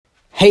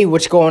Hey,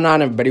 what's going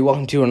on, everybody?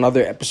 Welcome to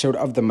another episode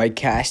of the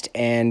MikeCast,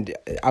 and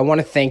I want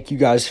to thank you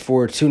guys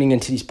for tuning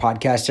into these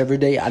podcasts every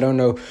day. I don't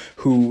know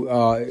who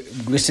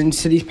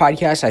listens to these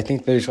podcasts. I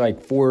think there's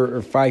like 4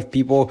 or 5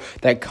 people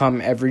that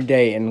come every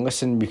day and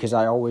listen because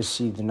I always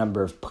see the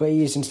number of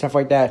plays and stuff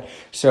like that.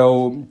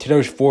 So to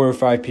those 4 or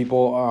 5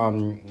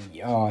 people,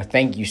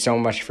 thank you so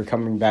much for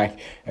coming back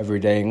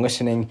every day and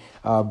listening.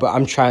 But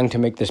I'm trying to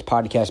make this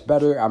podcast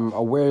better. I'm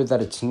aware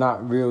that it's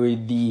not really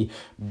the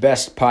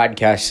best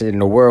podcast in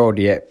the world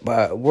yet,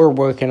 but we're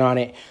working on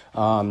it.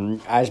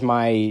 As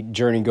my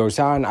journey goes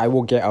on, I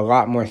will get a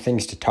lot more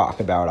things to talk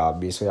about.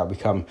 Obviously, I'll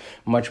become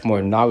much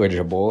more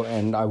knowledgeable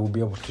and I will be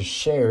able to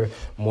share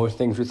more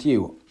things with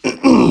you.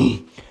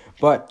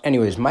 But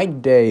anyways, my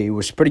day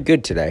was pretty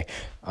good today.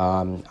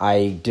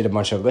 I did a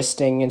bunch of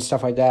listing and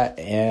stuff like that,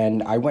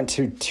 and I went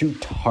to 2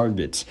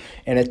 Targets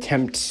in an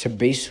attempt to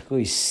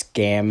basically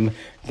scam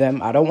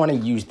them. I don't want to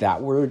use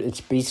that word. It's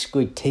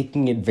basically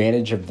taking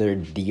advantage of their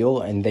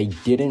deal, and they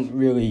didn't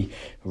really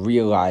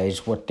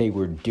realize what they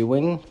were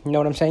doing. You know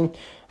what I'm saying?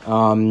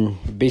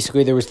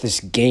 Basically, there was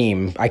this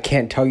game. I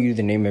can't tell you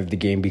the name of the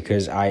game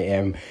because I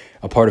am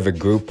a part of a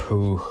group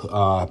who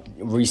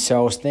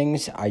resells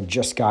things. I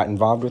just got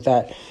involved with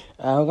that.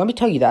 Let me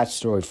tell you that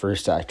story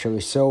first, actually.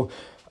 So,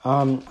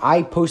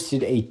 I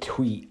posted a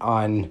tweet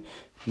on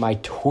my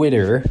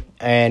Twitter,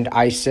 and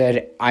I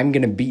said, I'm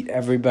going to beat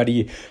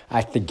everybody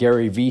at the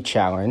Gary Vee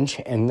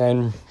challenge. And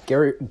then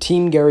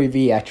Team Gary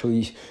Vee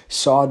actually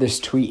saw this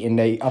tweet, and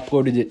they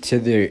uploaded it to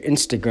their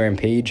Instagram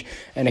page,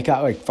 and it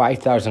got like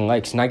 5,000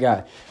 likes. And I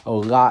got a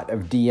lot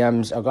of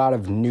DMs, a lot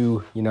of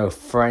new,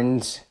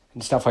 friends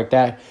and stuff like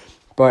that.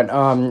 But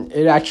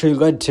it actually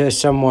led to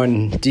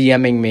someone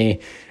DMing me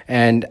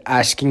and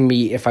asking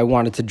me if I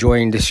wanted to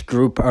join this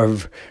group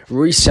of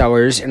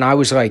resellers. And I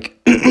was like,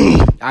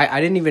 I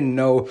didn't even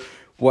know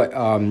what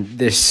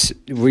this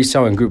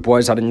reselling group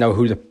was. I didn't know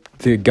who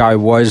the guy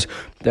was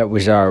that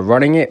was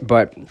running it.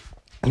 But,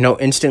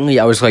 instantly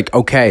I was like,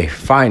 okay,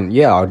 fine.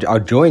 Yeah, I'll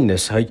join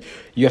this. Like,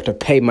 you have to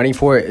pay money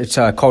for it. It's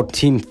called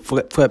Team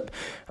Flip.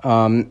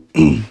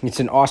 It's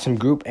an awesome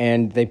group,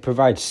 and they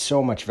provide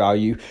so much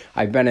value.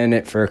 I've been in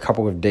it for a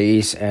couple of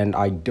days, and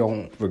I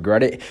don't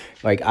regret it.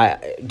 Like,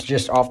 I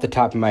just off the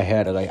top of my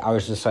head, I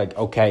was just like,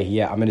 okay,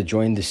 yeah, I'm gonna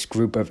join this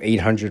group of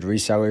 800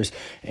 resellers,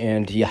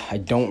 and yeah, I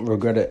don't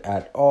regret it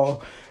at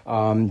all.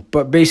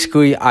 But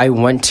basically, I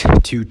went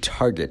to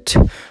Target,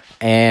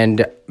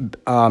 and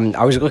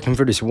I was looking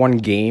for this one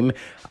game.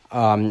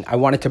 I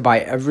wanted to buy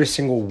every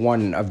single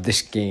one of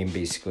this game,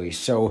 basically.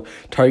 So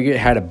Target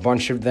had a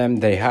bunch of them.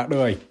 They had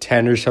like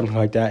 10 or something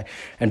like that.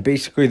 And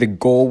basically the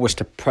goal was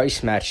to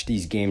price match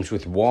these games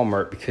with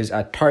Walmart, because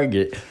at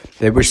Target,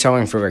 they were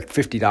selling for like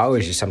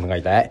 $50 or something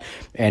like that.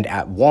 And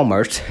at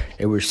Walmart,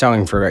 they were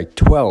selling for like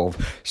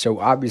 $12. So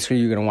obviously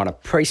you're going to want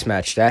to price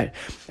match that.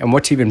 And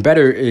what's even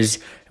better is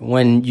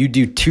when you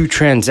do 2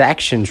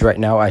 transactions right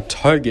now at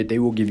Target, they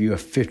will give you a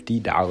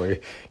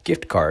 $50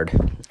 gift card.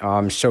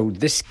 So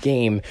this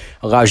game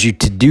allows you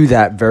to do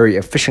that very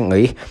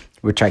efficiently,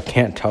 which I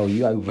can't tell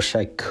you. I wish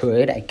I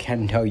could. I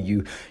can tell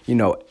you,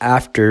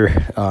 after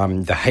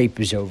the hype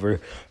is over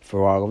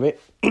for all of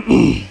it.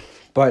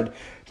 But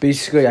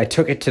basically, I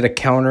took it to the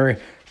counter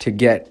to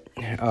get,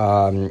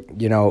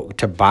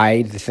 to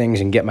buy the things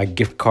and get my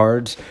gift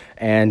cards.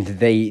 And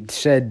they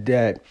said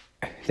that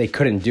they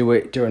couldn't do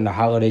it during the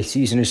holiday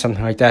season or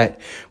something like that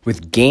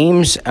with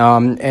games.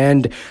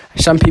 And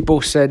some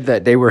people said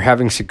that they were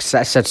having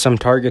success at some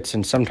Targets,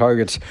 and some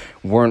Targets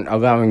weren't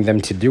allowing them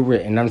to do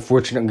it. And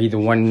unfortunately, the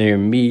one near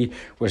me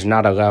was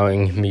not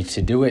allowing me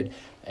to do it.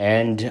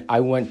 And I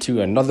went to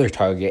another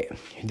Target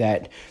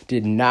that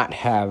did not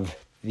have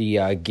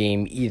the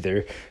game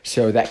either.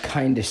 So that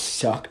kind of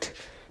sucked.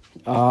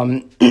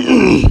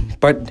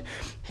 But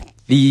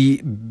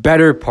the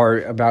better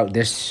part about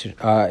this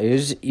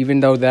is,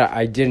 even though that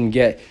I didn't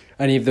get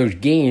any of those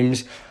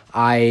games,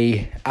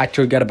 I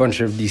actually got a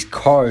bunch of these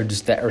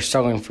cards that are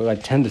selling for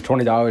like $10 to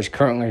 $20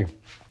 currently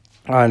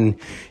on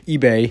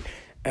eBay,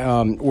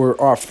 or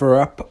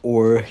OfferUp,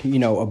 or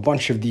a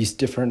bunch of these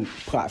different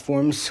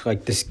platforms,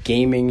 like this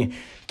gaming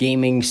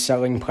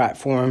selling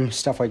platform,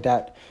 stuff like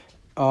that.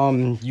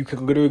 You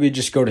could literally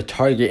just go to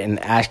Target and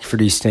ask for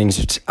these things.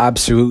 It's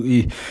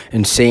absolutely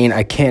insane.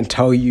 I can't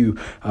tell you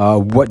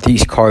what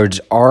these cards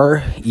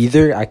are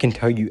either. I can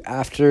tell you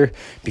after,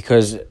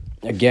 because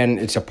again,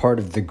 it's a part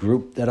of the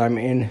group that I'm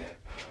in.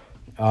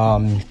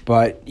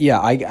 But yeah,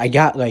 I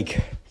got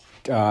like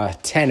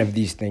 10 of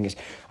these things,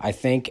 I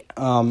think,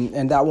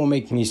 and that will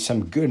make me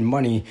some good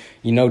money,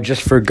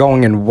 just for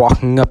going and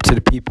walking up to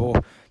the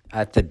people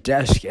at the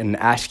desk and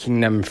asking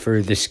them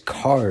for this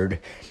card.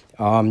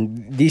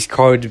 These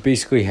cards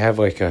basically have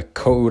like a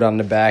code on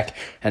the back,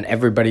 and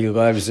everybody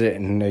loves it,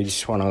 and they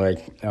just want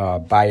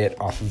to buy it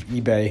off of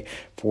eBay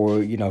for,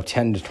 $10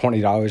 to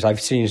 $20.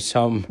 I've seen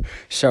some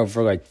sell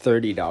for like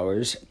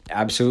 $30.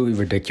 Absolutely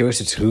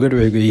ridiculous. It's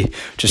literally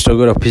just a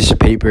little piece of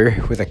paper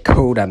with a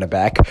code on the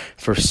back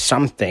for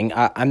something.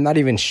 I'm not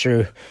even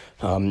sure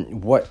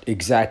what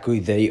exactly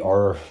they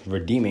are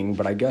redeeming,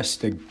 but I guess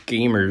the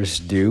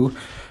gamers do.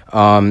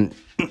 But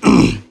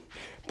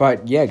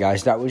yeah,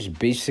 guys, that was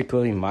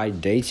basically my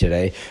day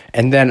today.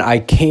 And then I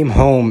came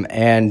home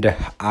and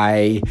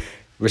I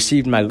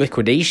received my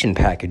liquidation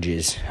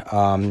packages,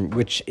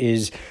 which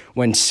is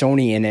when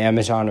Sony and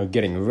Amazon are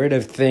getting rid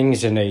of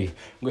things and they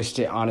list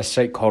it on a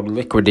site called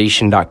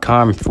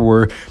liquidation.com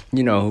for,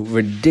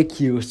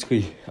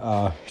 ridiculously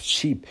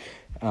cheap.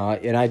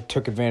 And I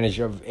took advantage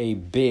of a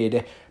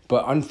bid,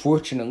 but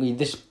unfortunately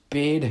this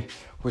bid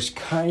was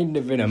kind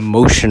of an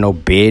emotional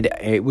bid.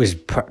 It was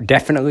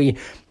definitely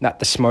not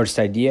the smartest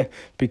idea,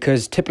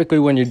 because typically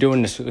when you're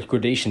doing this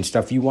liquidation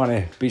stuff, you want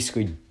to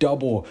basically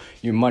double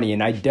your money,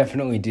 and I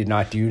definitely did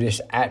not do this.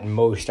 At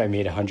most, I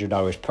made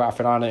 $100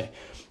 profit on it.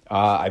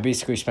 I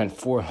basically spent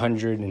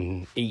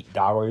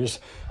 $408.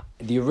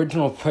 The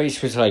original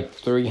price was like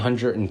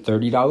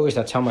 $330.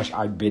 That's how much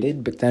I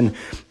bidded, but then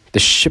the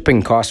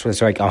shipping cost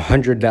was like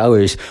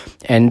 $100,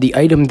 and the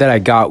item that I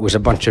got was a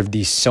bunch of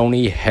these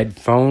Sony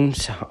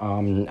headphones.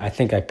 I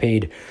think I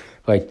paid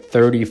like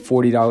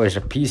 $30-$40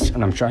 a piece,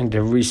 and I'm trying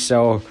to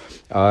resell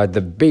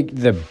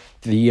the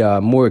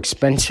more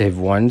expensive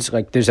ones.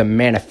 Like there's a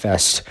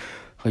Manifest.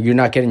 Like you're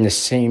not getting the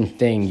same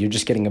thing. You're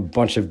just getting a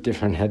bunch of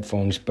different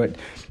headphones, but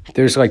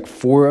there's like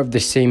 4 of the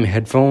same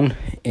headphone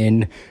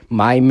in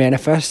my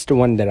Manifest, the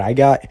one that I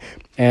got,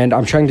 and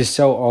I'm trying to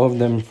sell all of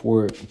them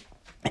for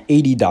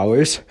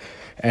 $80,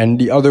 and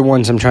the other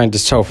ones I'm trying to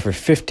sell for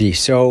 $50.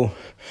 So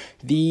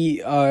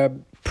the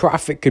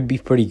profit could be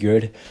pretty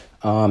good.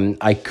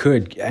 I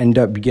could end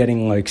up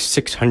getting like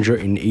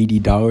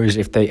 $680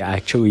 if they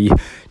actually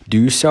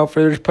do sell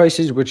for those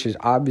prices, which is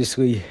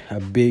obviously a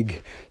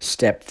big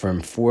step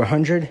from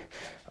 $400.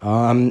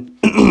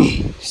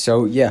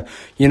 So yeah,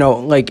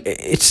 like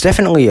it's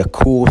definitely a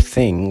cool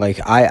thing. Like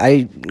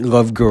I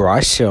love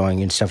garage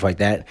selling and stuff like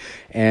that.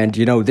 And,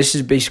 this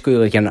is basically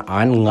like an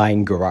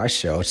online garage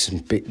sale.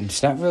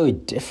 It's not really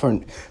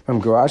different from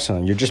garage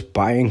selling. You're just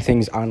buying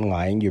things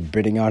online. You're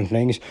bidding on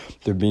things.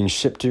 They're being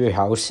shipped to your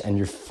house and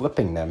you're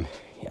flipping them.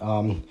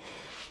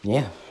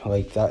 Yeah,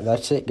 like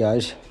that's it,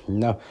 guys.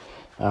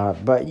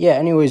 But yeah,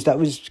 anyways, that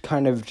was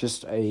kind of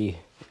just a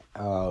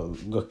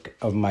look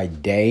of my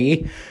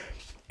day.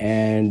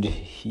 And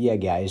yeah,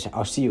 guys,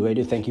 I'll see you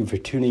later. Thank you for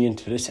tuning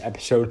into this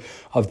episode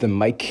of the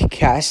Mike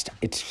Cast.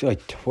 It's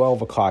like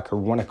 12 o'clock or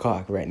 1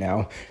 o'clock right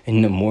now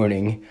in the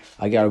morning.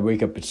 I got to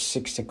wake up at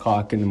 6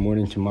 o'clock in the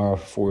morning tomorrow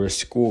for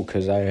school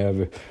because I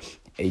have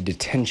a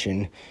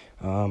detention,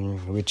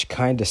 which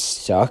kind of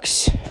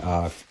sucks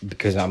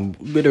because I'm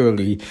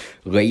literally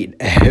late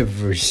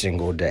every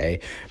single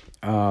day.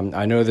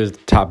 I know the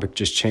topic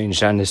just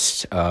changed on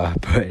this,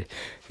 but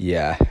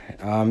yeah,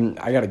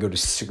 I got to go to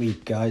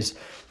sleep, guys.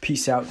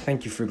 Peace out.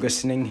 Thank you for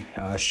listening.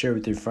 Share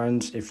with your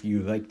friends if you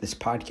like this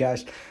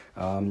podcast.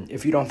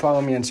 If you don't follow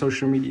me on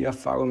social media,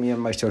 follow me on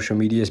my social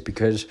medias,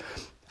 because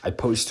I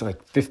post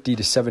like 50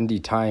 to 70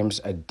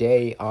 times a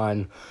day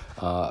on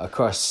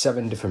across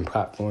 7 different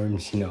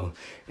platforms,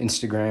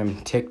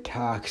 Instagram,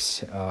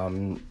 TikToks,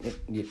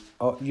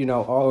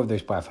 all of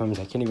those platforms.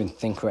 I can't even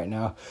think right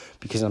now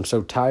because I'm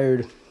so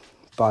tired.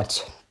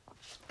 But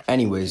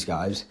anyways,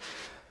 guys,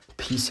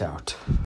 peace out.